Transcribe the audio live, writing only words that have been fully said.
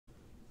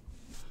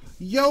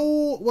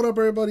Yo, what up,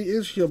 everybody?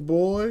 It's your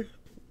boy,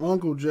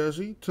 Uncle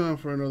Jesse. Time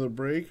for another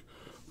break.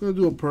 Gonna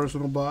do a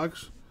personal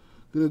box.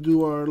 Gonna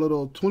do our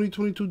little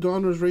 2022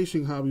 Donruss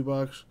Racing Hobby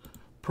Box.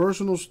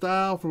 Personal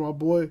style from our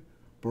boy,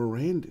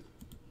 Brandon.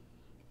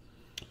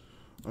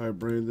 Alright,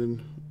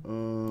 Brandon.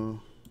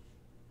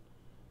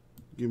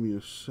 Give me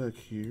a sec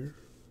here.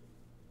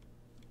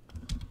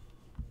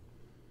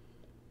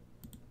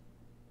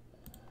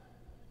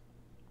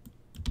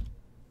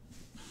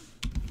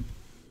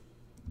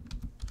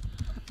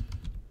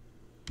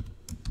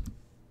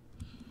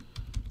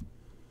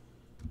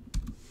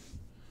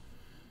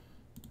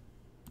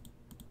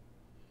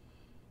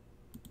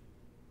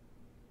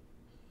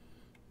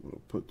 I'll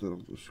put that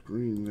on the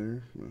screen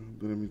there.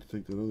 Didn't mean to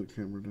take that other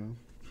camera down.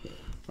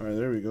 Alright,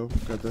 there we go.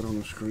 Got that on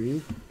the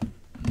screen.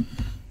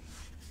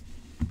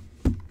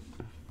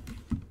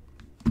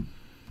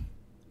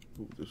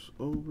 Move this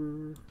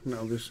over.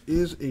 Now, this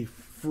is a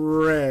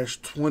fresh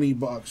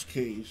 20-box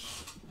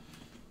case.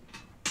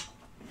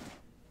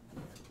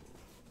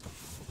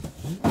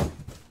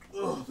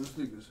 Oh, this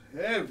thing is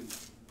heavy.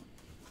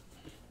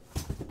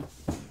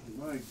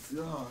 My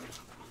God.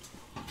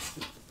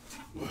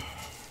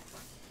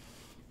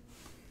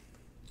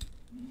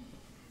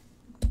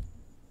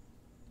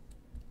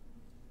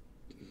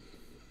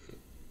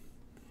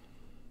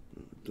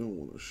 Don't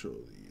want to show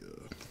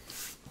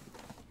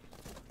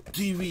the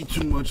TV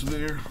too much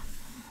there.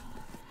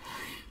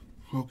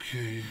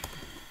 Okay.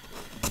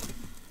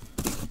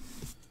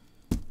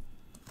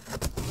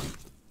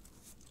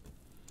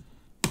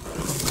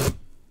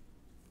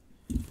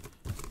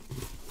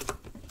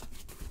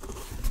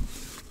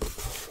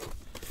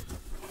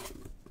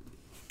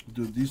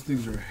 Dude, these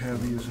things are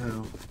heavy as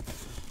hell.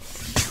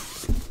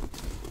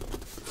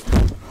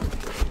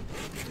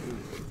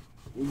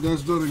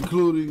 That's not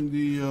including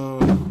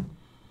the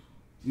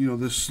you know,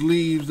 the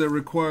sleeves that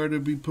require to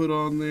be put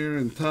on there,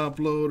 and top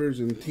loaders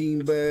and team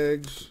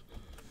bags.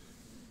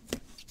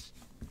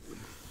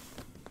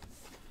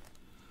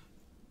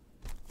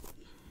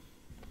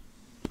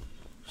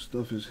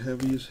 Stuff is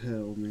heavy as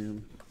hell,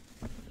 man.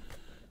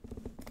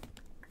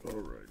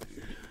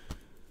 Alrighty.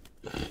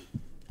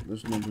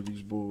 Let's number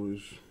these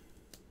boys.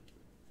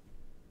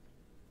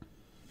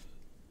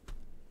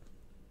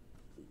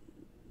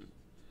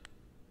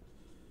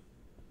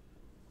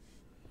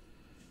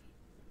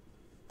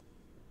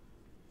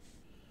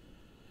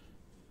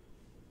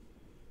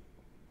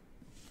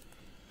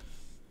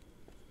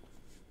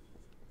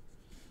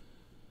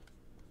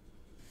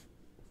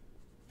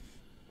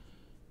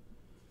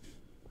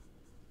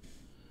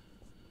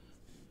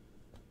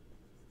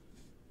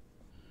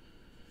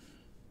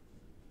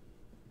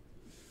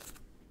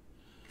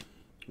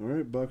 All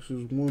right,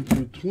 boxes 1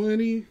 through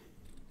 20,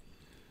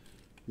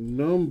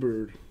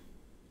 numbered.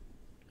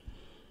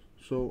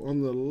 So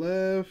on the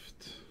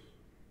left,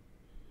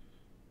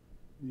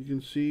 you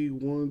can see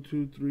 1,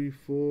 2, 3,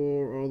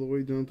 4, all the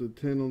way down to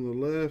 10 on the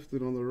left,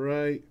 and on the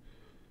right,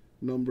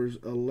 numbers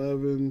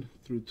 11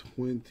 through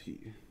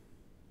 20.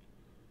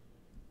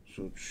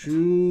 So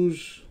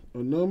choose a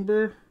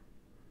number,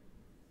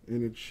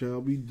 and it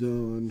shall be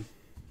done.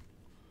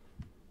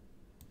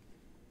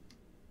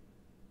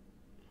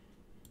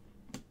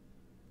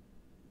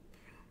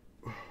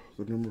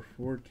 The number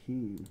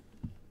 14.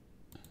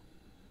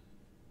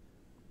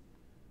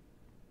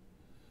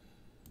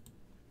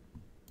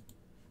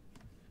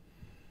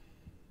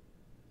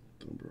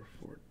 Number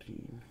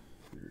 14.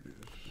 Here it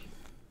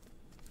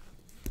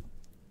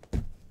is.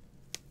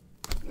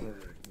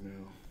 Alright,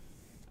 now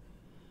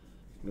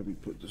let me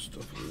put this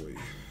stuff away.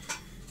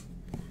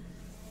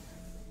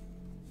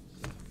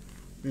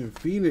 Man,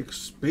 Phoenix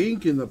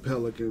spanking the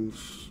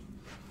Pelicans.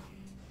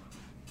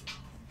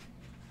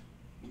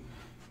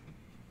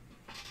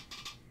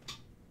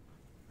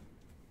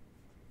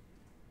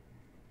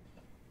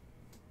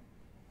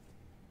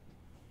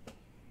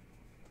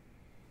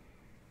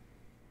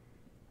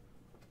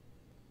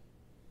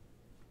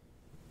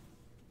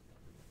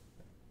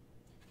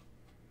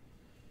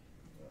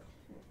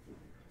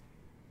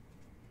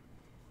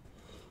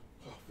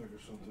 Figure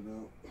something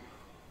out.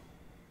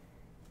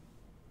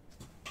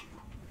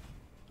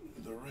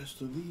 The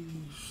rest of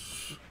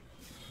these.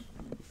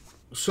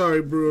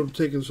 Sorry, bro, I'm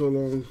taking so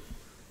long.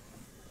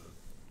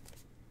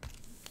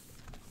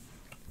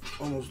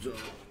 Almost done.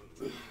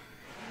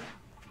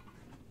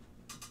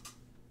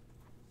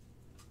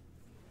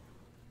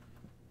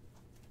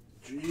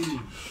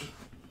 Jeez.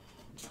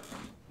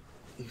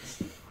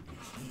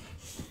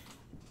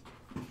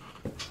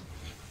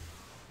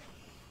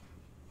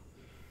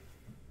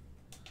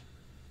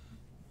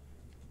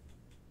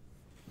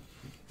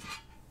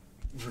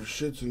 For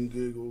shits and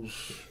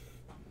giggles.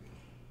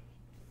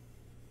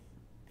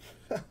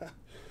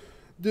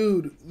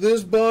 Dude,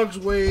 this box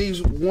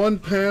weighs 1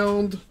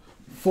 pound,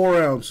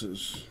 4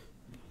 ounces.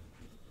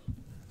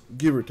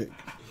 Give or take.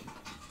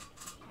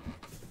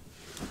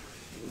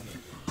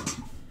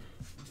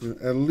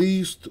 At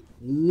least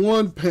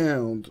 1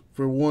 pound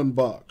for 1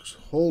 box.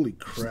 Holy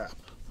crap.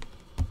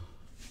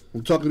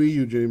 I'm talking to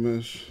you,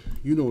 J-Mess.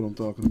 You know what I'm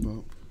talking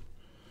about.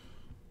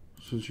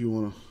 Since you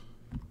want to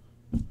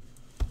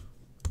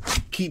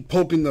keep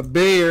poking the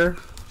bear.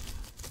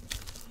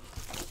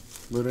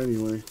 But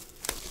anyway.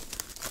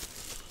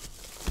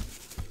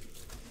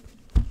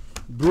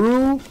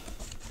 Brew.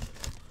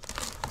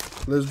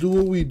 Let's do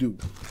what we do.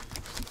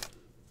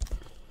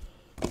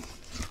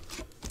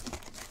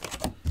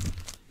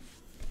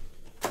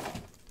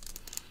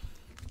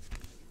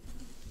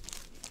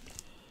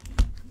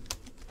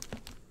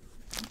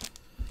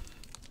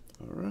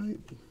 All right.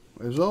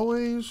 As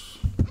always,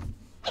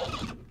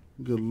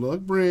 good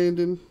luck,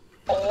 Brandon.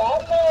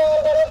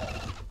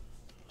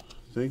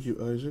 Thank you,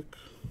 Isaac.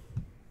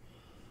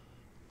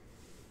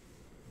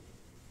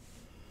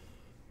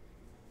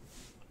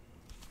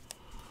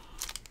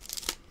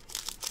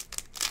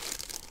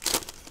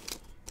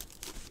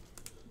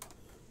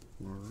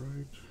 All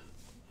right.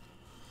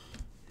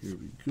 Here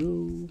we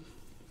go.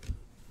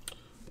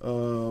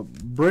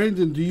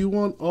 Brandon, do you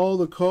want all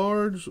the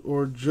cards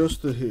or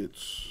just the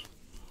hits?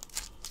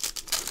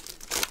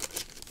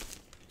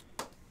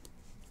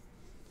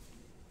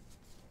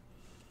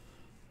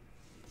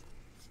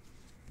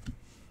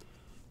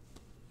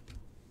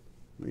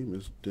 Hey,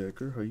 Miss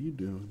Decker, how you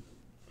doing?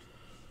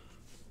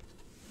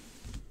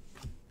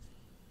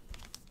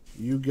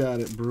 You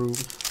got it, Brew.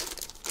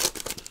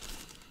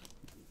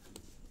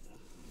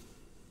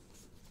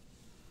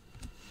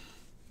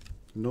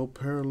 No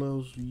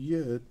parallels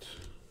yet,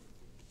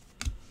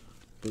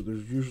 but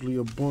there's usually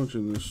a bunch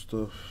in this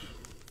stuff.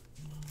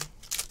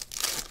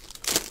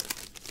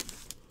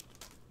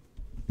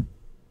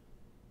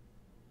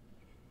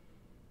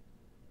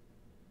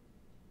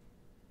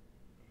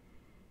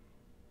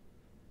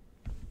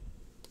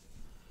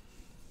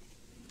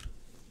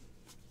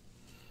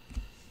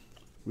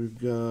 We've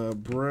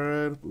got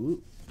Brad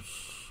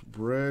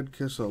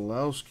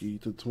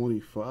Keselowski to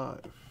 25.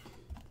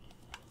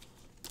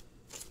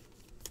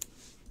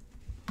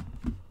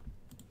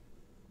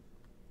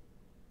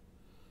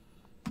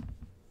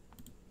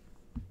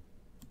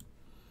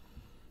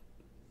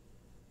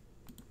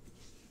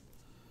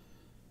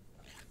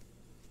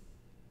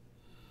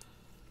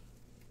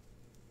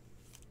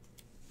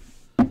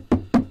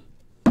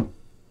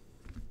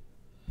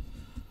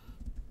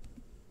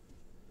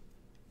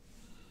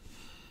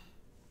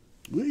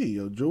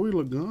 Wait, Joey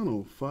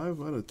Logano,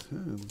 5 out of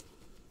 10.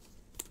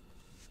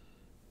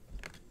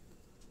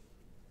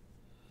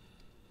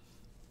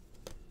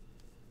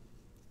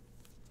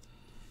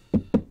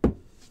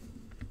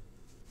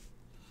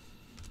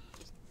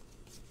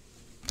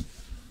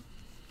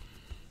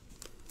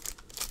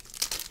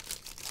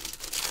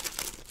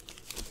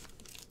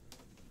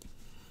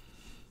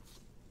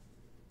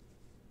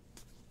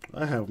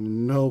 I have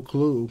no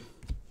clue.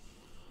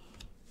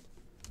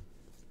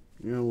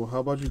 Yeah, well, how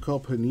about you call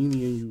Panini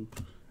and you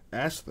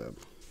ask them?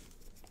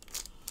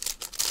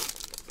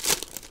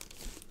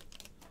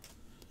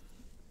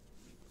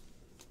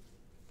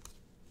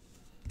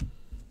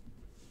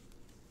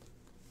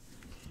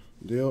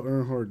 Dale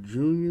Earnhardt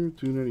Jr.,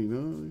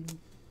 $2.99.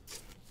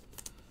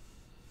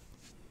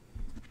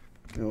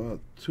 Yeah, wow,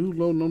 2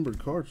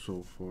 low-numbered cards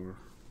so far.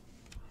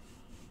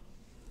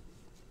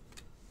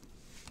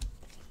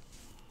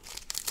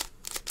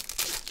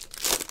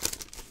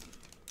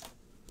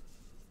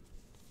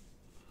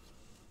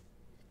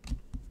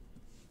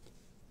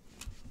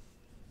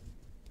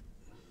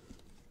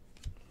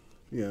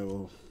 Yeah,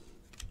 well,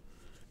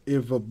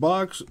 if a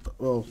box,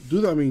 well, do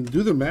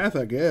the math,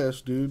 I guess,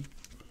 dude.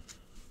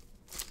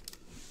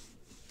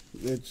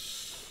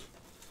 It's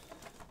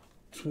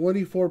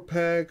 24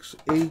 packs,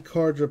 8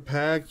 cards a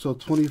pack, so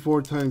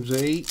 24 times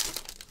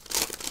 8.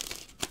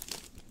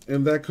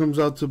 And that comes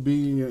out to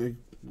be,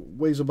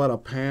 weighs about a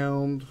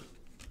pound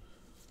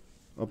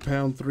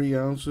 3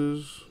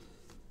 ounces.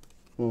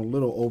 Well, a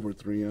little over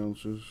 3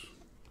 ounces.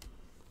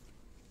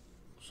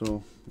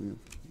 So, yeah.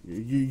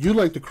 You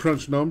like to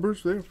crunch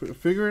numbers there?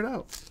 Figure it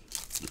out.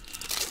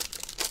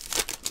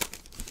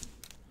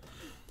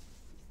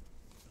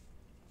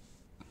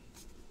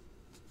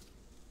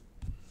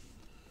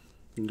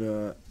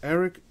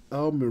 Eric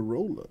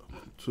Almirola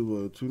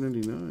to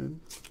 $2.99.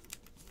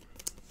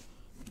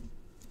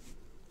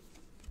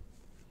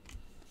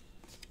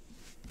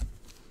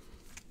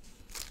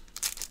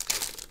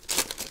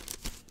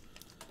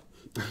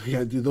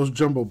 Yeah, dude, those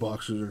jumbo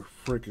boxes are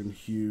freaking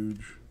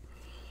huge.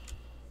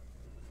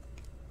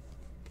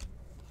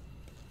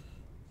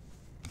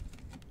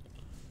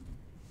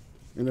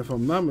 And if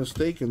I'm not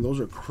mistaken, those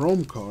are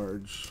chrome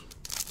cards.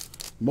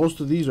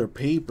 Most of these are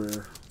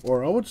paper.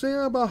 Or I would say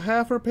about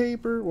half are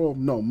paper. Well,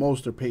 no,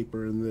 most are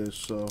paper in this.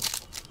 So,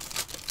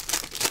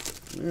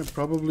 yeah, it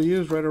probably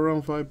is right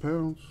around 5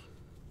 pounds.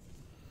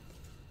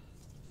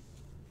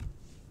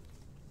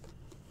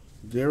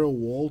 Darrell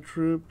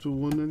Waltrip to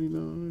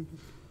 $1.99.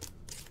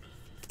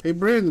 Hey,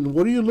 Brandon,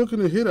 what are you looking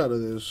to hit out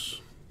of this?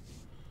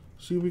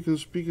 See if we can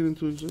speak it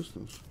into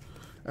existence.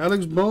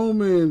 Alex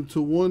Bowman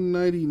to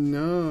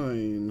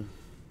 $1.99.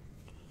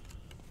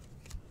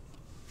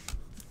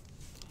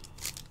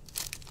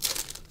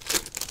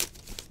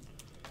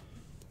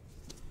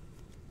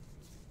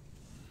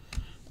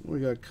 We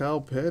got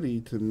Kyle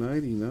Petty to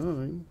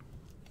 $99.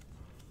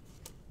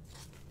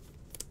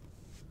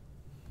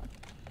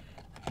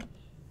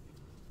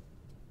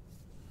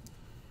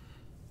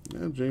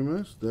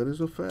 JMS, that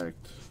is a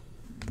fact.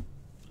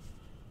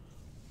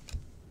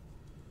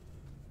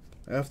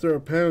 After a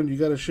pound, you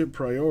got to ship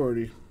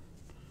priority.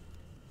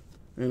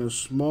 And a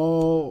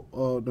small,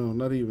 no,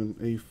 not even,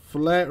 a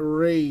flat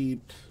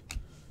rate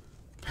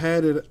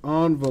padded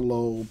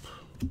envelope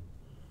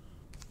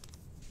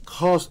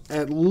costs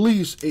at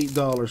least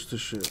 $8 to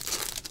ship.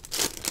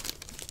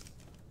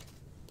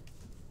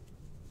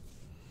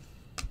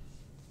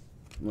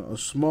 Now, a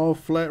small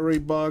flat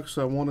rate box,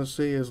 I want to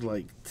say, is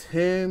like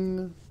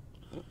 10.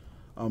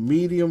 A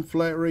medium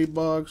flat rate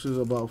box is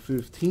about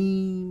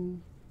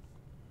 15.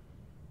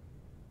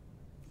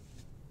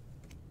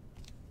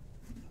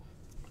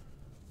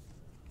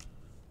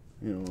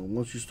 You know,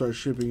 once you start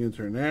shipping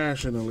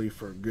internationally,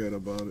 forget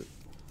about it.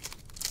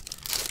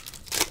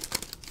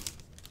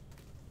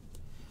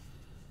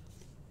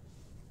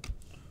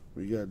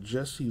 We got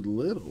Jesse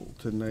Little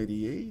to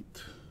 98.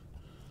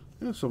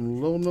 Yeah,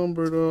 some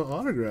low-numbered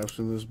autographs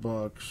in this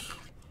box.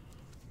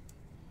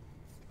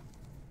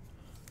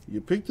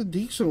 You picked a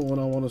decent one,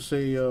 I want to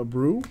say,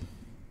 Brew.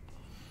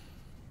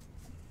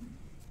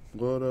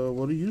 But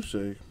what do you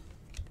say?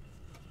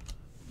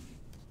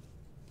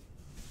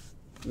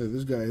 Yeah,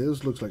 this guy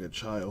looks like a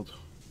child.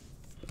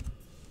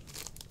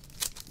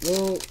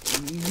 Well,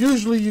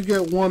 usually you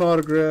get one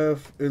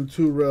autograph and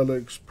 2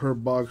 relics per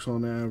box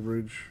on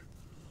average.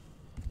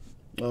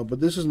 But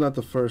this is not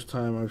the first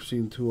time I've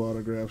seen 2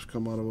 autographs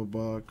come out of a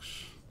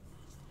box.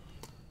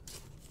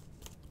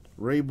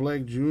 Ray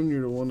Black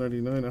Jr. to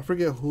 199. I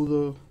forget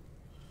who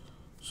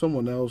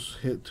someone else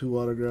hit 2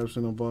 autographs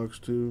in a box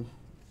too.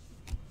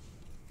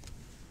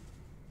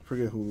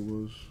 Forget who it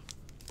was.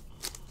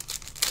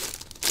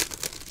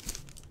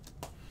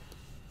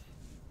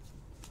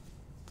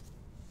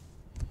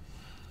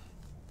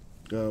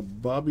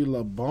 Bobby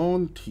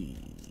Labonte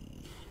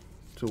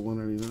to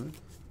 199.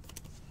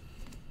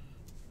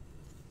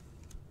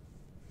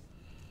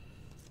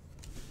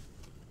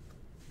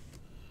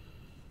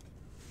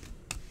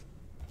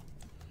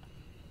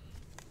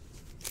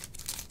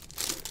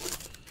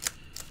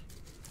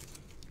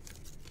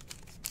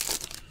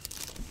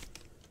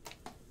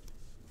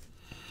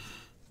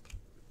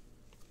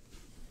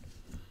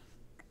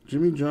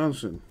 Jimmy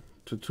Johnson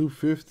to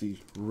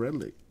 250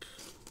 relic.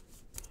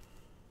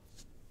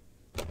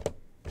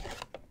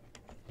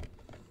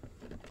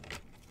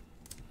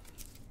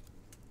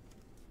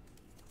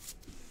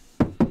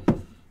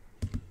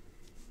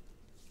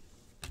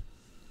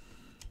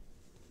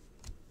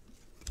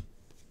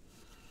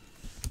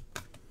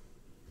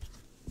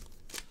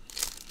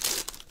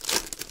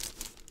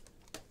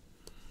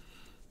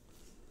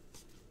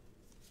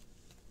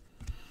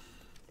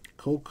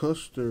 Cole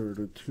Custer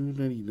to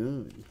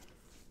 299.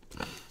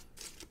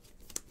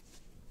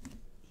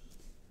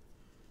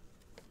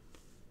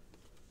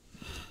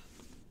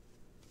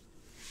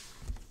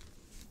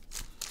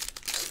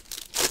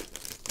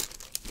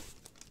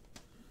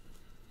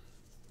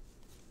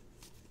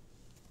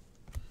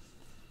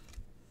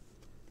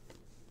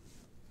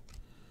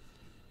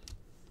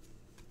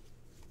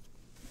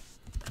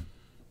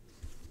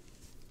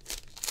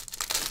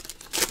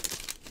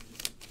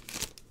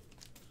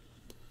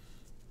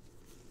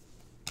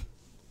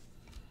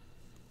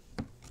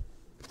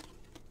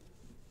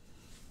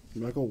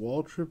 Michael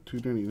Waltrip,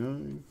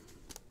 299.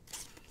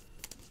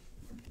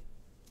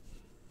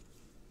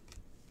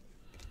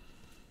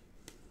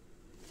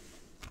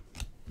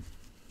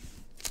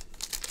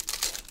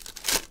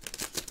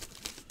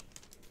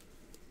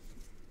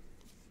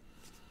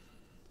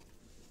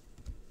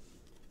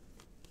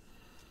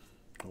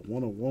 A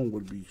 101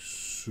 would be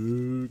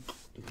sick.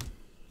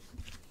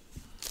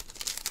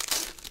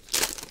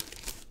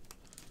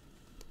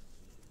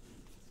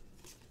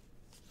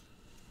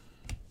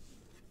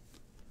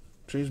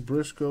 Chase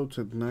Briscoe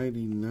to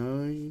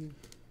 99.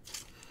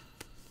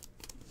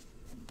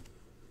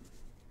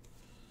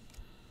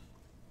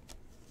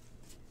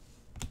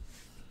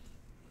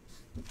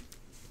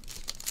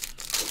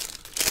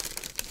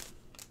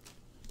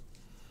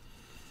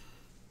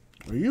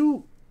 Are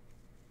you?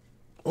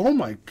 Oh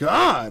my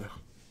God!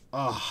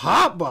 A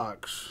hot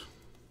box.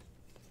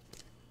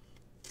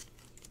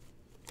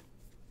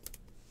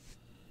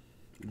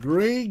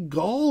 Gray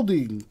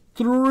Galding.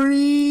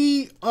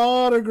 3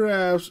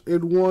 autographs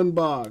in 1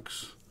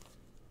 box.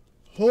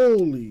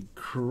 Holy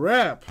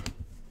crap.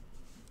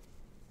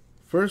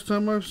 First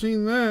time I've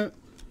seen that.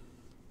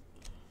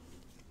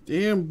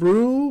 Damn,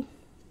 Brew.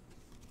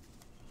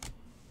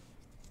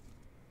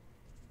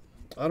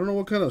 I don't know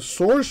what kind of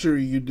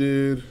sorcery you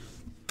did.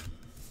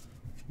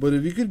 But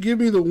if you could give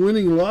me the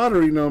winning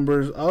lottery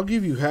numbers, I'll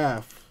give you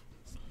half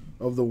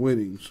of the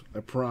winnings.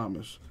 I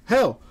promise.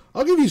 Hell,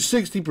 I'll give you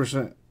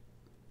 60%.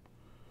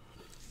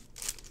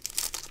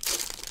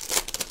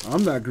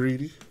 I'm not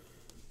greedy.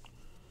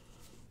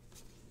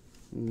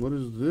 What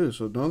is this?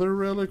 Another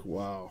relic?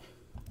 Wow.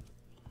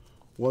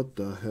 What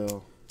the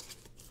hell?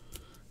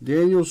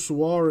 Daniel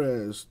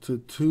Suarez to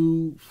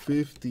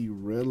 250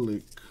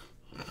 relic.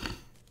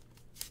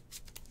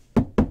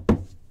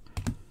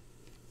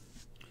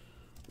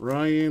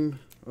 Ryan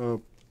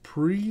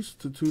Priest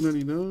to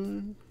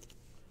 299.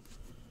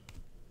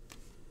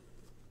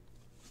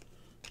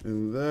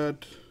 And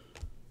that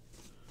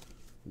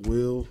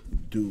will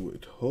do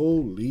it.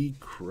 Holy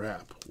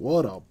crap.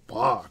 What a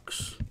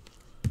box.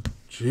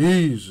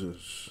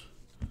 Jesus.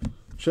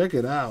 Check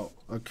it out.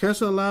 A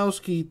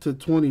Keselowski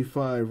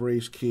 /25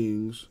 Race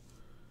Kings.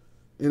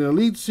 An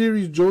Elite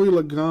Series Joey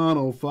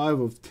Logano 5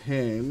 of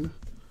 10.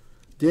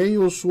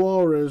 Daniel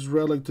Suarez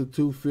relic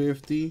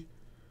 /250.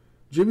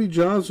 Jimmy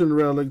Johnson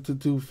relic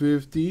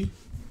 /250.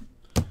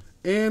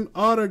 And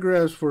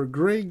autographs for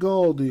Gray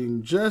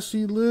Goulding,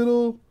 Jesse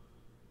Little,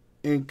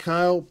 and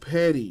Kyle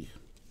Petty.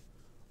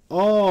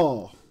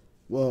 All,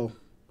 well,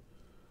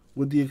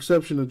 with the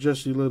exception of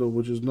Jesse Little,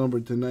 which is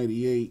numbered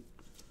 /98.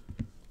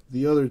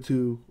 The other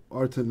two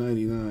are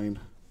 /99.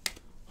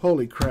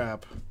 Holy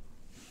crap.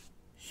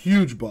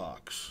 Huge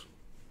box.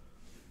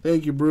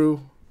 Thank you,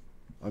 Brew.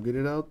 I'll get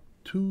it out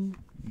to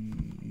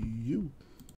you.